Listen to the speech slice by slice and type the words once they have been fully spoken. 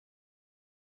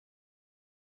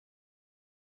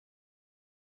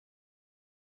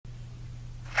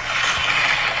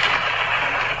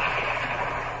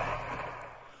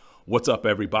What's up,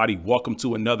 everybody? Welcome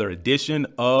to another edition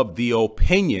of The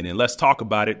Opinion. And let's talk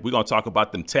about it. We're going to talk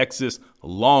about them Texas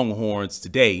Longhorns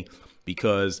today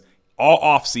because all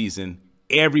offseason,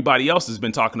 everybody else has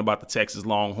been talking about the Texas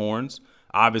Longhorns.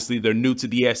 Obviously, they're new to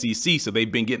the SEC, so they've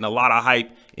been getting a lot of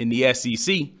hype in the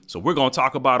SEC. So we're going to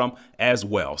talk about them as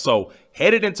well. So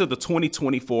headed into the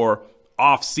 2024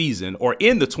 offseason, or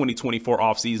in the 2024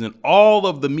 offseason, all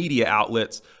of the media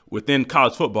outlets within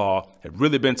college football have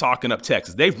really been talking up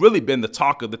Texas. They've really been the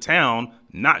talk of the town,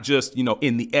 not just,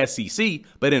 in the SEC,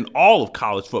 but in all of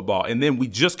college football. And then we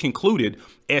just concluded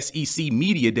SEC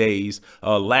Media Days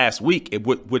last week,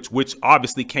 which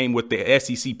obviously came with the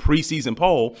SEC preseason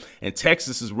poll, and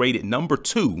Texas is rated number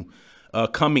 2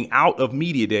 coming out of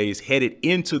Media Days headed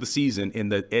into the season in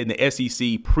the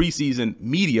SEC preseason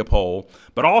media poll.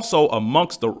 But also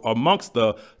amongst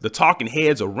the talking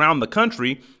heads around the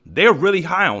country, they're really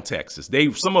high on Texas.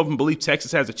 Some of them believe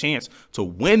Texas has a chance to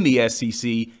win the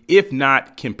SEC, if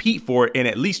not compete for it, and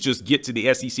at least just get to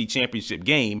the SEC championship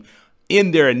game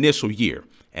in their initial year.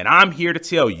 And I'm here to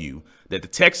tell you that the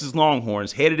Texas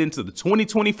Longhorns headed into the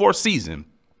 2024 season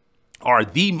are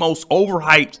the most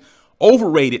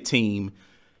overrated team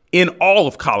in all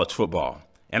of college football.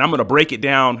 And I'm going to break it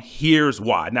down. Here's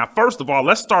why. Now, first of all,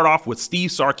 let's start off with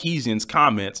Steve Sarkisian's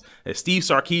comments. As Steve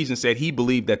Sarkisian said he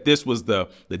believed that this was the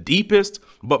deepest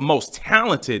but most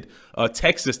talented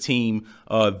Texas team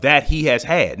that he has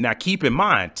had. Now, keep in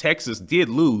mind, Texas did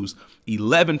lose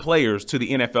 11 players to the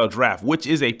NFL draft, which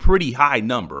is a pretty high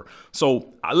number.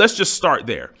 So let's just start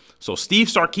there. So Steve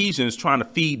Sarkisian is trying to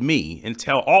feed me and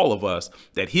tell all of us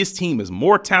that his team is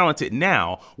more talented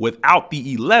now without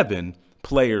the 11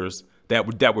 players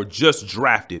that were just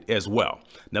drafted as well.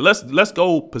 Now let's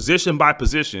go position by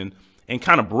position and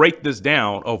kind of break this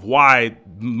down of why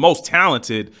most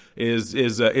talented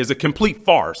is a complete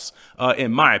farce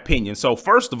in my opinion. So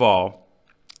first of all,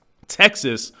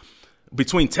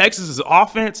 between Texas's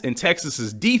offense and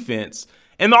Texas's defense,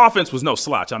 and the offense was no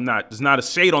slouch. There's not a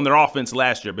shade on their offense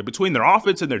last year, but between their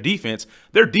offense and their defense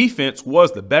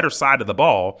was the better side of the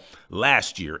ball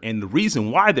last year. And the reason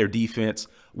why their defense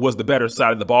was the better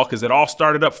side of the ball, because it all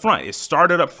started up front. It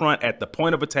started up front at the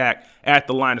point of attack at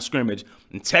the line of scrimmage.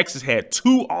 And Texas had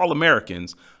 2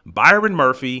 All-Americans, Byron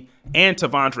Murphy and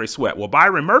T'Vondre Sweat. Well,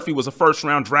 Byron Murphy was a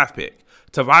first-round draft pick.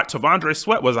 T'Vondre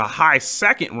Sweat was a high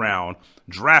second-round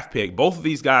draft pick. Both of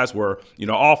these guys were,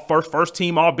 all first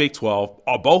team, all Big 12.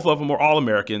 Both of them were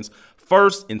All-Americans,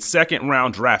 first and second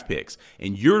round draft picks.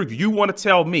 And you want to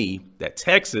tell me that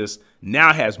Texas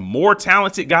now has more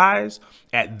talented guys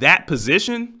at that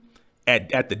position,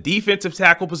 at the defensive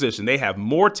tackle position. They have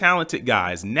more talented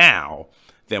guys now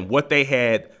than what they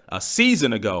had a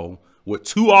season ago with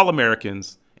 2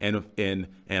 All-Americans and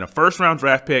a first-round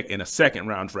draft pick and a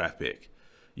second-round draft pick.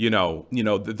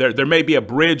 There may be a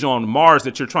bridge on Mars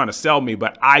that you're trying to sell me,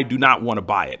 but I do not want to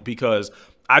buy it because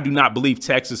I do not believe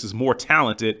Texas is more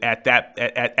talented at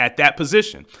that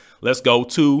position. Let's go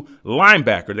to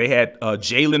linebacker. They had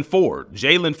Jalen Ford.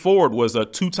 Jalen Ford was a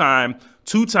two-time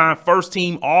first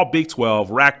team All Big 12,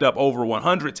 racked up over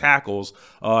 100 tackles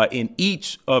in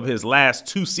each of his last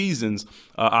 2 seasons,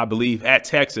 I believe, at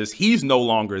Texas. He's no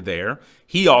longer there.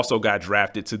 He also got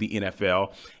drafted to the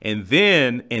NFL. And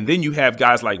then you have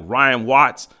guys like Ryan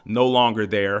Watts, no longer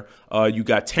there. You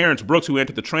got Terrence Brooks, who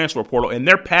entered the transfer portal, and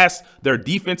their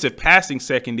defensive passing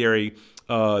secondary,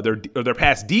 their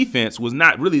pass defense was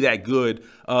not really that good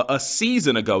a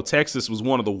season ago. Texas was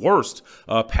one of the worst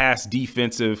pass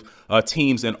defensive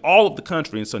teams in all of the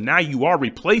country, and so now you are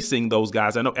replacing those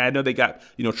guys. I know they got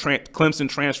Clemson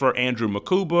transfer Andrew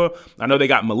Makuba. I know they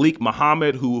got Malik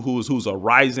Muhammad, who's a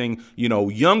rising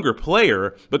younger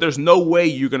player. But there's no way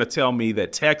you're going to tell me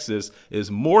that Texas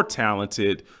is more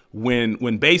talented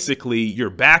when basically your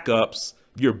backups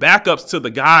to the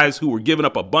guys who were giving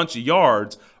up a bunch of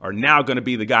yards are now going to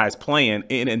be the guys playing,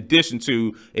 in addition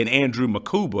to an Andrew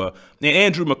Makuba. And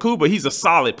Andrew Makuba, he's a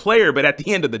solid player, but at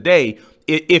the end of the day,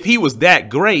 if he was that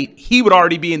great, he would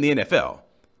already be in the NFL.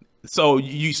 So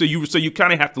you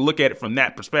kind of have to look at it from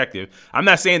that perspective. I'm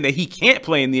not saying that he can't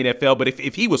play in the NFL, but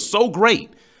if he was so great,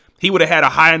 he would have had a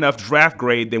high enough draft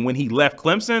grade that when he left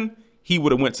Clemson, he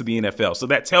would have went to the NFL. So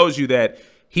that tells you that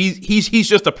he's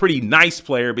just a pretty nice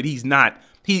player, but he's not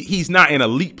an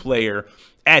elite player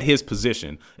at his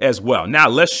position as well. Now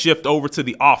let's shift over to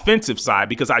the offensive side,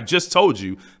 because I just told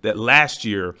you that last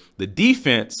year the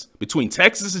defense between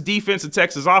Texas's defense and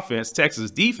Texas offense,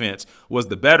 Texas defense was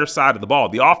the better side of the ball.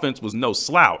 The offense was no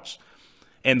slouch.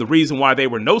 And the reason why they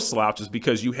were no slouch is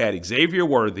because you had Xavier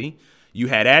Worthy, you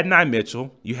had Adonai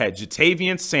Mitchell, you had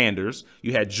Jatavian Sanders,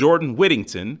 you had Jordan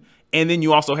Whittington, And then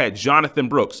you also had Jonathan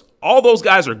Brooks. All those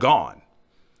guys are gone.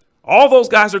 All those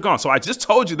guys are gone. So I just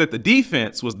told you that the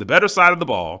defense was the better side of the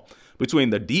ball between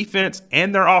the defense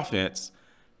and their offense.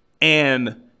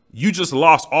 And you just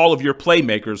lost all of your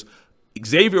playmakers.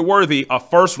 Xavier Worthy, a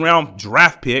first-round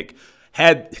draft pick,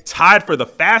 had tied for the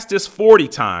fastest 40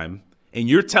 time. And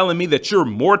you're telling me that you're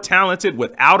more talented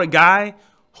without a guy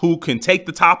who can take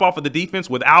the top off of the defense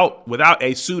without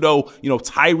a pseudo,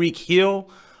 Tyreek Hill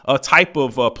type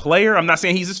of player. I'm not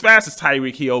saying he's as fast as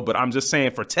Tyreek Hill, but I'm just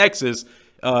saying for Texas,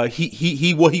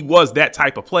 he was that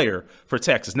type of player for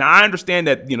Texas. Now, I understand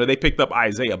that, they picked up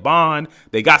Isaiah Bond.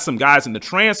 They got some guys in the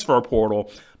transfer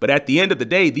portal. But at the end of the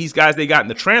day, these guys they got in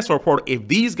the transfer portal, if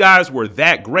these guys were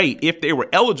that great, if they were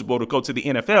eligible to go to the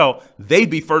NFL, they'd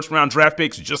be first-round draft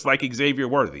picks just like Xavier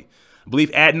Worthy. I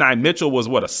believe Adonai Mitchell was,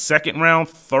 a second-round,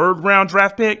 third-round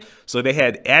draft pick? So they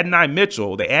had Adonai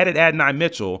Mitchell. They added Adonai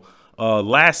Mitchell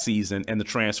last season in the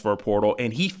transfer portal,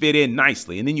 and he fit in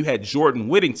nicely. And then you had Jordan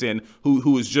Whittington,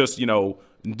 who is just,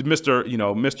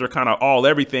 Mr. kind of all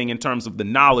everything in terms of the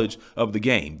knowledge of the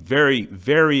game. Very,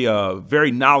 very,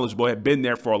 very knowledgeable, had been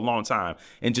there for a long time.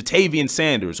 And Jatavian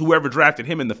Sanders, whoever drafted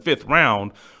him in the 5th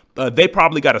round, they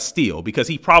probably got a steal because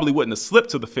he probably wouldn't have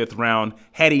slipped to the 5th round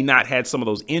had he not had some of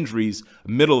those injuries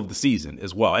middle of the season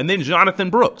as well. And then Jonathan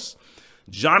Brooks,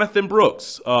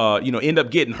 end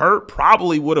up getting hurt,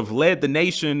 probably would have led the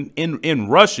nation in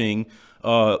rushing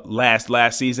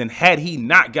last season had he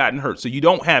not gotten hurt. So you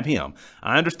don't have him.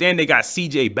 I understand they got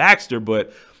C.J. Baxter,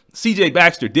 but C.J.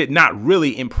 Baxter did not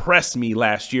really impress me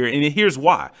last year. And here's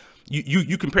why.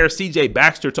 You compare C.J.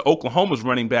 Baxter to Oklahoma's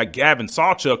running back Gavin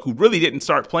Sawchuk, who really didn't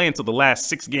start playing until the last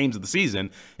 6 games of the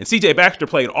season. And C.J. Baxter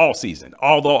played all season,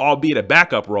 albeit a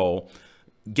backup role.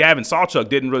 Gavin Sawchuk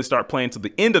didn't really start playing till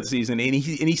the end of the season, and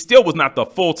he still was not the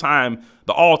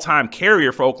all-time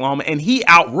carrier for Oklahoma, and he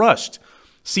outrushed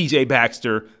C.J.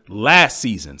 Baxter last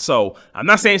season. So I'm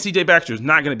not saying C.J. Baxter is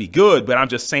not going to be good, but I'm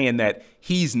just saying that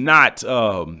he's not.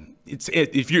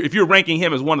 If you're ranking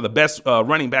him as one of the best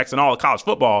running backs in all of college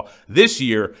football this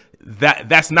year,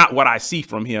 that's not what I see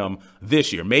from him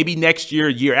this year. Maybe next year,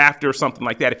 year after, something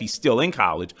like that if he's still in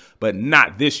college, but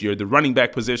not this year. The running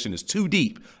back position is too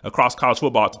deep across college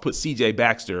football to put C.J.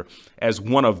 Baxter as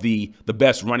one of the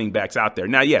best running backs out there.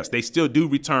 Now, yes, they still do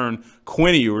return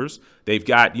Quinn Ewers. They've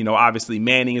got, obviously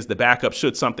Manning as the backup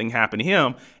should something happen to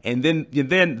him. And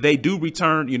then they do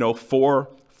return, four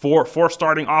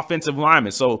starting offensive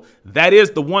linemen. So that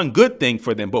is the one good thing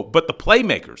for them. But the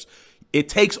playmakers, it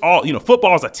takes all,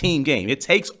 football is a team game. It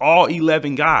takes all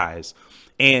 11 guys,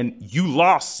 and you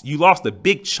lost a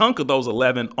big chunk of those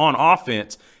 11 on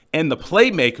offense, and the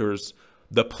playmakers,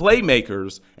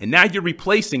 and now you're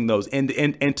replacing those. And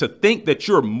to think that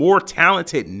you're more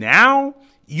talented now,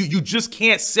 you just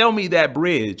can't sell me that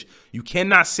bridge. You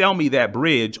cannot sell me that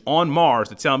bridge on Mars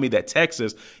to tell me that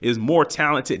Texas is more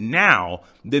talented now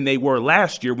than they were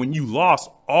last year when you lost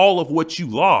all of what you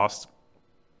lost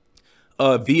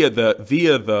via the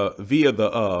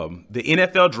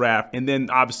NFL draft, and then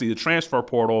obviously the transfer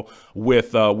portal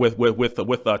with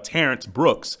Terrence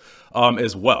Brooks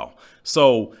as well.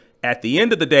 So at the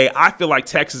end of the day, I feel like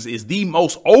Texas is the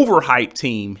most overhyped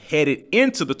team headed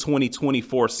into the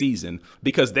 2024 season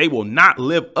because they will not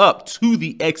live up to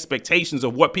the expectations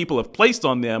of what people have placed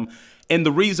on them. And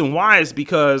the reason why is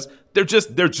because they're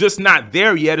just not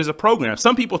there yet as a program.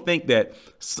 Some people think that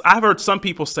I've heard some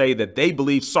people say that they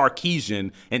believe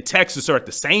Sarkisian and Texas are at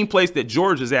the same place that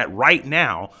Georgia's at right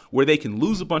now, where they can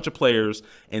lose a bunch of players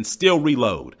and still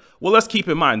reload. Well, let's keep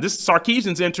in mind this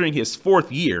Sarkisian's entering his 4th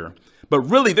year. But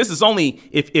really, this is only,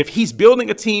 if he's building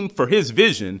a team for his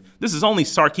vision, this is only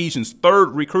Sarkisian's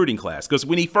 3rd recruiting class. Because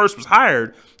when he first was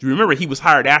hired, you remember he was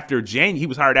hired after January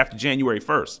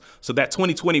 1st. So that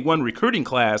 2021 recruiting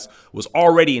class was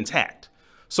already intact.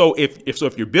 So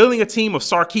if you're building a team of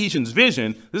Sarkisian's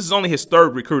vision, this is only his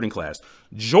 3rd recruiting class.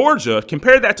 Georgia,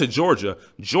 compare that to Georgia.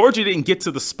 Georgia didn't get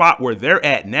to the spot where they're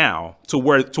at now to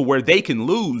where they can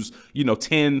lose,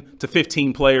 10 to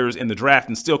 15 players in the draft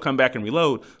and still come back and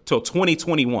reload till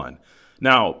 2021.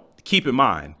 Now, keep in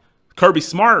mind, Kirby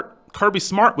Smart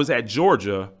was at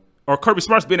Georgia, or Kirby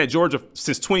Smart's been at Georgia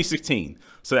since 2016.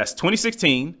 So that's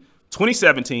 2016,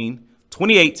 2017,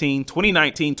 2018,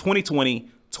 2019, 2020,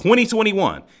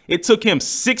 2021. It took him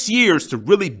 6 years to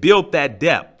really build that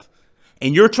depth.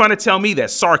 And you're trying to tell me that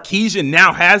Sarkisian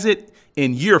now has it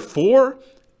in year 4,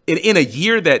 in a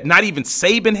year that not even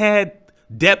Saban had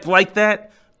depth like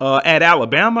that at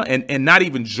Alabama, and not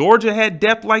even Georgia had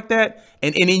depth like that.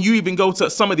 And then you even go to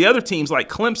some of the other teams like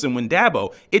Clemson when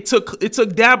Dabo. It took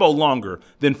Dabo longer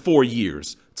than 4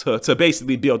 years to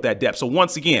basically build that depth. So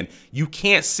once again, you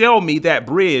can't sell me that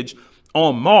bridge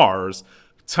on Mars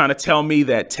trying to tell me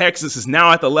that Texas is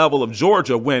now at the level of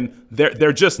Georgia when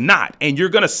they're just not. And you're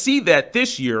going to see that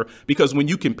this year, because when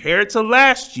you compare it to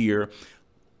last year,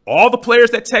 all the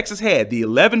players that Texas had, the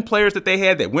 11 players that they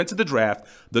had that went to the draft,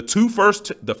 the two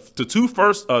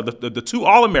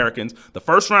All-Americans, the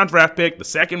first-round draft pick, the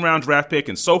second-round draft pick,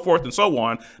 and so forth and so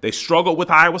on, they struggled with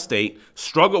Iowa State,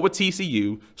 struggled with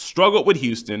TCU, struggled with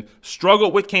Houston,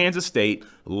 struggled with Kansas State,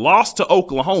 lost to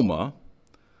Oklahoma,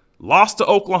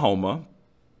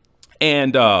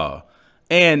 and now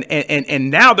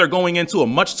they're going into a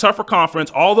much tougher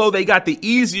conference. Although they got the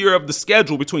easier of the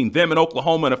schedule between them and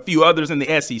Oklahoma and a few others in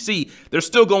the SEC, they're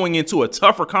still going into a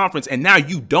tougher conference. And now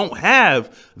you don't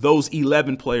have those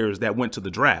 11 players that went to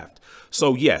the draft.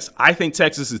 So, yes, I think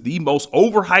Texas is the most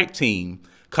overhyped team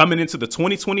coming into the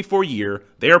 2024 year.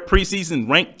 They're preseason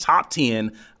ranked top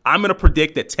 10. I'm going to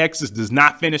predict that Texas does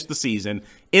not finish the season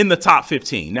in the top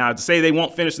 15. Now, to say they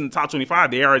won't finish in the top 25,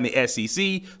 they are in the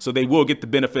SEC, so they will get the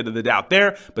benefit of the doubt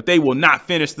there, but they will not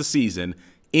finish the season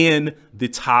in the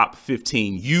top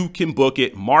 15. You can book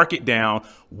it, mark it down.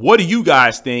 What do you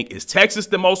guys think? Is Texas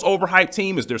the most overhyped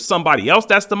team? Is there somebody else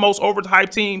that's the most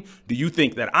overhyped team? Do you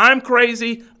think that I'm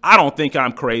crazy? I don't think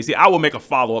I'm crazy. I will make a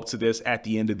follow-up to this at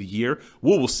the end of the year.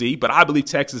 We will see, but I believe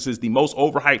Texas is the most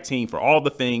overhyped team for all the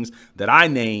things that I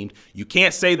named. You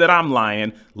can't say that I'm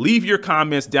lying. Leave your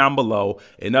comments down below,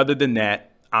 and other than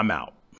that, I'm out.